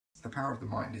power of the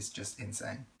mind is just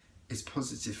insane. It's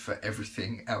positive for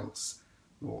everything else.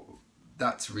 Well,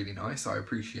 that's really nice. I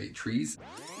appreciate trees.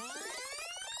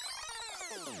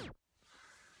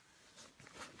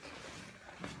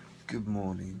 Good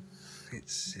morning.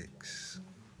 It's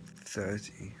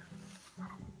 6:30.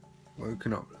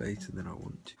 Woken up later than I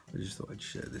want to. I just thought I'd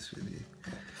share this with you.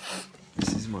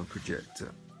 This is my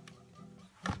projector,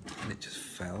 and it just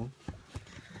fell,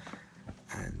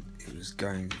 and it was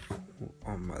going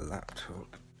on my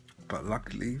laptop, but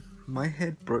luckily my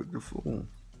head broke the fall.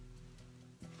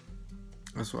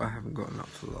 That's why I haven't gotten up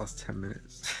for the last 10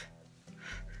 minutes.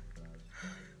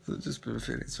 So I've just been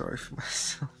feeling sorry for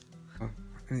myself.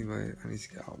 Anyway, I need to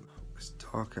get up. It's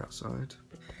dark outside,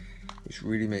 which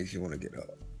really makes you want to get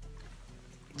up,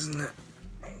 doesn't it?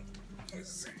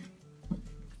 Let's see.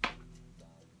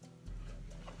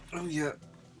 Oh yeah.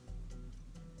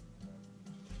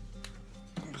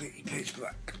 Completely pitch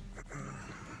black.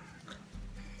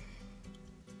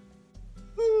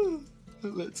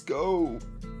 Let's go.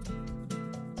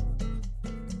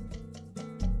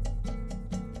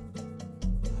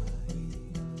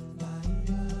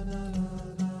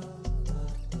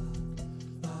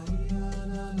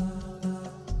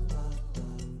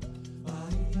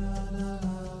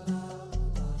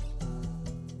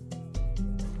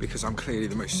 Because I'm clearly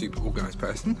the most super organised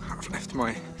person, I've left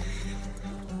my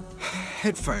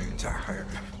headphones at home,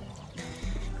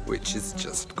 which is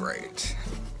just great,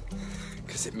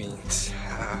 because it means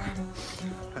I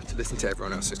have to listen to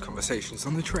everyone else's conversations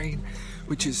on the train,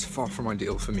 which is far from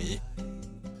ideal for me.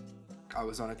 I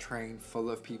was on a train full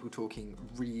of people talking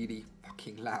really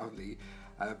fucking loudly,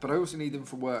 but I also need them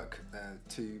for work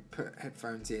to put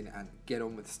headphones in and get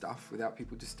on with stuff without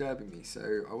people disturbing me.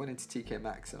 So I went into TK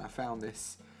Maxx and I found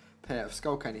this pair of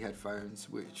Skullcandy headphones,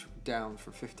 which were down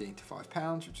from 15 to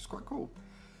 £5, which is quite cool.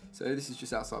 So this is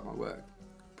just outside my work.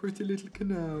 Pretty little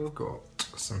canal. I've got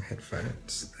some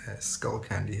headphones. They're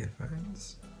Skullcandy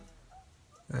headphones,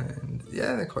 and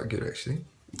yeah, they're quite good actually.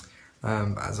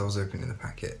 As I was opening the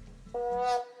packet,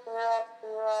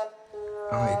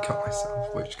 I cut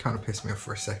myself, which kind of pissed me off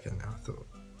for a second. Now I thought,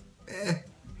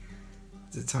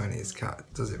 it's the tiniest cut,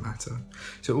 does it matter?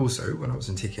 So also, when I was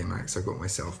in TK Maxx, I got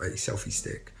myself a selfie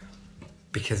stick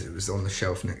because it was on the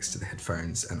shelf next to the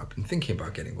headphones, and I've been thinking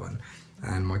about getting one,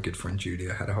 and my good friend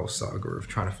Julia had a whole saga of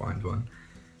trying to find one.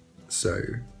 So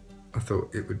I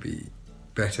thought it would be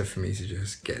better for me to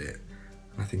just get it.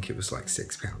 I think it was like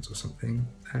 £6 or something,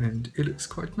 and it looks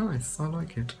quite nice. I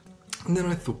like it. And then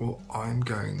I thought, I'm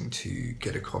going to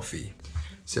get a coffee.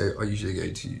 So I usually go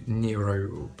to Nero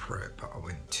or Pret, but I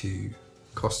went to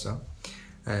Costa,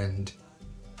 and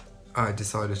I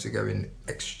decided to go in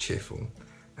extra cheerful,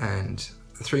 and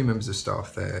the 3 members of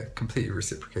staff there completely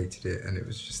reciprocated it, and it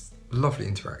was just lovely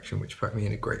interaction, which put me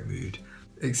in a great mood.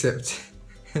 Except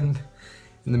in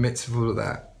the midst of all of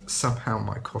that, somehow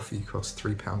my coffee cost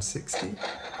 £3.60.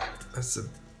 That's a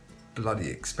bloody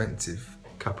expensive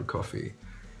cup of coffee.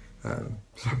 So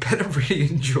I better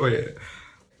really enjoy it.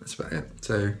 That's about it.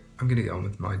 So I'm gonna get on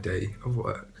with my day of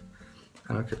work,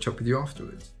 and I'll catch up with you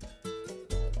afterwards.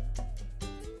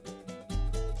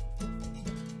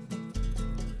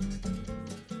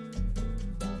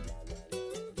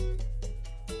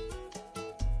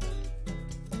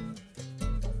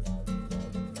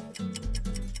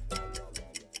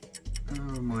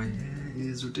 Oh, my hair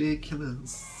is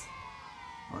ridiculous.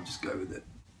 I'll just go with it.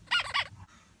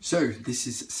 So this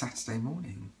is Saturday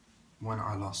morning. When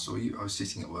I last saw you, I was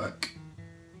sitting at work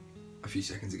a few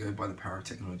seconds ago by the power of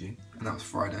technology, and that was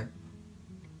Friday.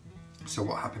 So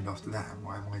what happened after that, and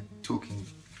why am I talking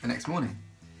the next morning?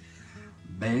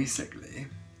 Basically,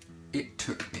 it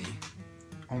took me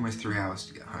almost 3 hours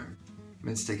to get home. I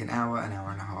meant to take an hour and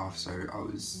a half, so I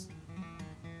was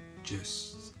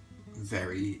just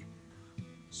very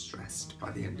stressed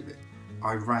by the end of it.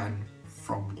 I ran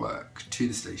from work to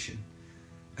the station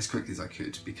as quickly as I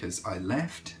could because I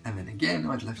left, and then again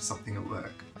I'd left something at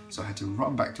work. So I had to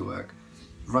run back to work,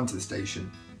 run to the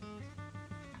station,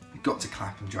 got to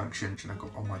Clapham Junction, and I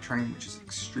got on my train, which is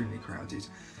extremely crowded,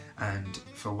 and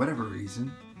for whatever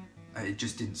reason it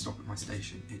just didn't stop at my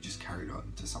station, it just carried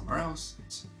on to somewhere else.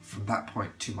 From that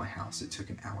point to my house it took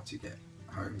an hour to get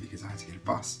home because I had to get a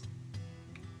bus.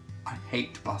 I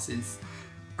hate buses.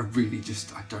 I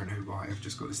don't know why, I've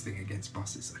just got this thing against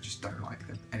buses, I just don't like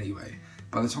them. Anyway,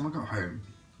 by the time I got home,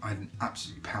 I had an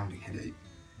absolutely pounding headache.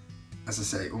 As I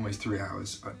say, almost 3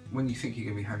 hours. When you think you're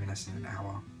going to be home in less than an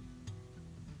hour,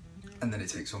 and then it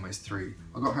takes almost 3.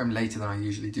 I got home later than I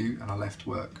usually do, and I left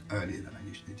work earlier than I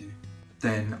usually do.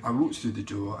 Then I walked through the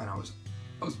door, and I was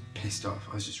pissed off,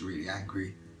 I was just really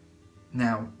angry.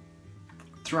 Now,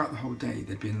 throughout the whole day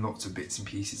there'd been lots of bits and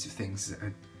pieces of things that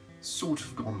had sort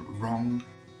of gone wrong.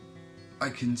 I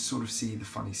can sort of see the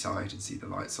funny side and see the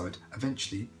light side.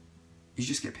 Eventually, you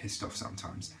just get pissed off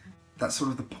sometimes. That's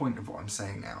sort of the point of what I'm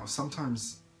saying now.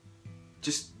 Sometimes,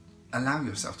 just allow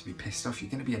yourself to be pissed off.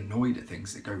 You're going to be annoyed at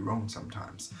things that go wrong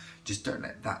sometimes. Just don't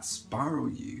let that spiral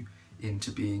you into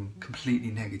being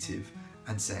completely negative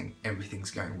and saying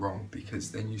everything's going wrong, because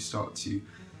then you start to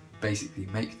basically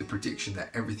make the prediction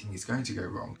that everything is going to go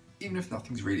wrong. Even if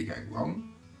nothing's really going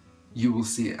wrong, you will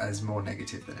see it as more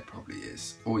negative than it probably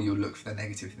is, or you'll look for the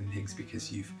negative in things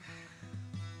because you've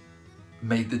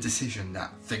made the decision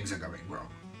that things are going wrong.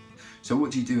 So what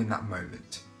do you do in that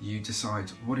moment? You decide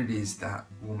what it is that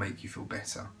will make you feel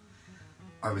better.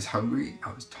 I was hungry,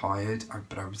 I was tired,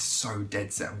 but I was so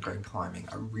dead set on going climbing.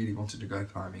 I really wanted to go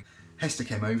climbing. Hester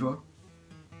came over.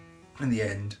 In the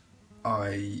end,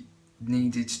 I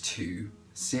needed to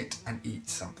sit and eat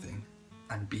something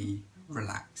and be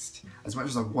relaxed. As much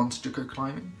as I wanted to go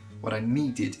climbing, what I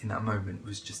needed in that moment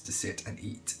was just to sit and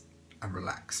eat and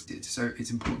relax. So it's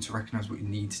important to recognise what you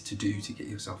need to do to get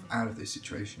yourself out of those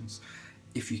situations.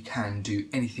 If you can do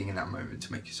anything in that moment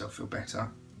to make yourself feel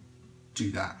better,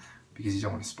 do that, because you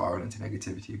don't want to spiral into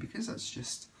negativity, because that's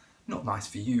just not nice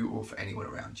for you or for anyone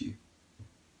around you.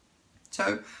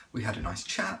 So we had a nice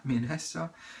chat, me and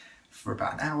Hester, for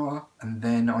about an hour, and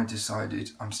then I decided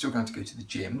I'm still going to go to the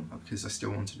gym because I still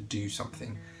wanted to do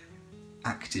something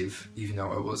active, even though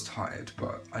I was tired,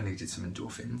 but I needed some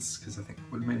endorphins because I think it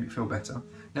would have made me feel better.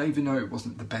 Now, even though it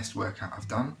wasn't the best workout I've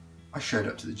done, I showed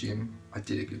up to the gym, I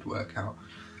did a good workout.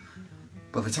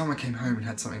 By the time I came home and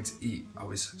had something to eat, I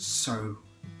was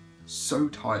so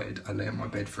tired. I lay on my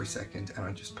bed for a second and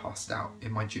I just passed out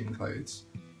in my gym clothes.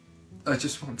 I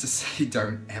just want to say,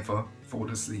 don't ever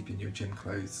fall asleep in your gym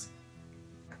clothes.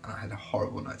 And I had a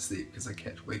horrible night's sleep because I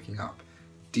kept waking up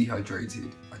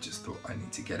dehydrated. I just thought I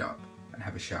need to get up and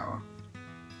have a shower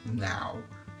now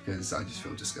because I just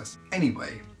feel disgusting.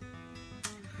 Anyway,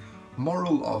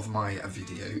 moral of my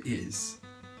video is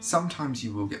sometimes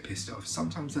you will get pissed off.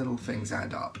 Sometimes little things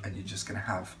add up and you're just going to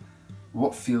have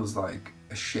what feels like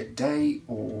a shit day,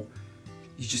 or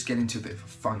you just get into a bit of a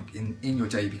funk in your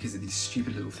day because of these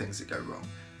stupid little things that go wrong.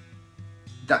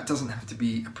 That doesn't have to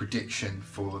be a prediction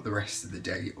for the rest of the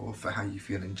day or for how you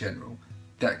feel in general.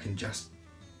 That can just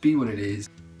be what it is.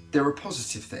 There are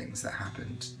positive things that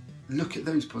happened. Look at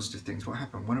those positive things. What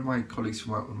happened? One of my colleagues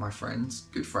from work with my friends,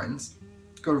 good friends,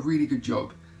 got a really good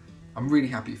job. I'm really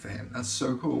happy for him. That's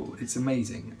so cool. It's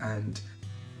amazing. And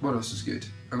what else was good?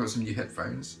 I got some new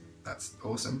headphones. That's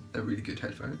awesome. They're really good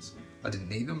headphones. I didn't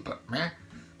need them, but meh.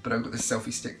 But I've got this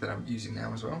selfie stick that I'm using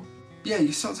now as well. Yeah,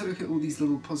 you start to look at all these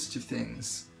little positive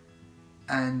things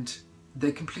and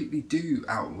they completely do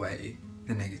outweigh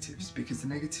the negatives, because the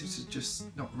negatives are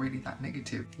just not really that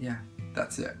negative. Yeah,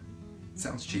 that's it.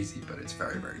 Sounds cheesy, but it's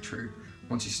very, very true.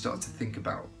 Once you start to think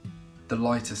about the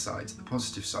lighter side, the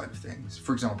positive side of things.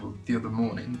 For example, the other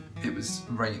morning, it was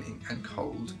raining and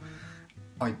cold.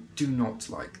 I do not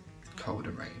like cold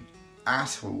and rain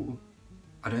at all.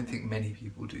 I don't think many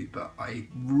people do, but I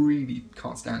really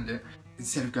can't stand it.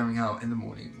 Instead of going out in the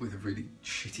morning with a really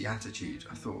shitty attitude,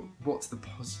 I thought, what's the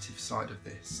positive side of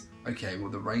this? Okay, well,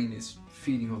 the rain is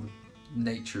feeding all the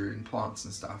nature and plants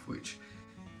and stuff, which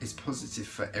is positive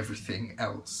for everything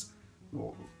else.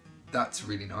 Well, that's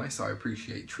really nice. I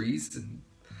appreciate trees and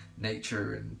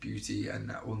nature and beauty, and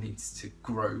that all needs to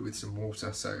grow with some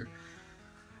water. So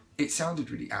it sounded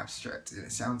really abstract and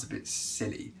it sounds a bit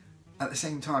silly. At the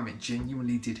same time, it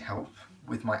genuinely did help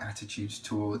with my attitude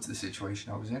towards the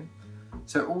situation I was in.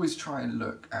 So always try and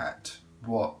look at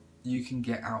what you can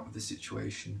get out of the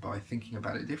situation by thinking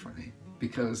about it differently,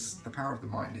 because the power of the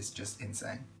mind is just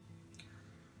insane.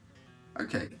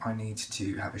 Okay, I need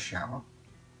to have a shower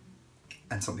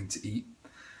and something to eat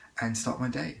and start my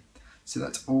day. So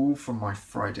that's all from my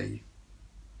Friday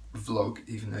vlog,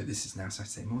 even though this is now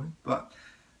Saturday morning. But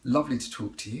lovely to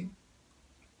talk to you.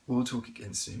 We'll talk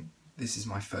again soon. This is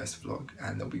my first vlog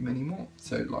and there'll be many more.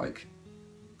 So like,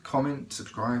 comment,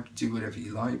 subscribe, do whatever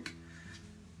you like.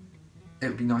 It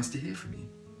would be nice to hear from you.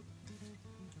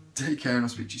 Take care and I'll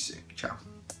speak to you soon. Ciao.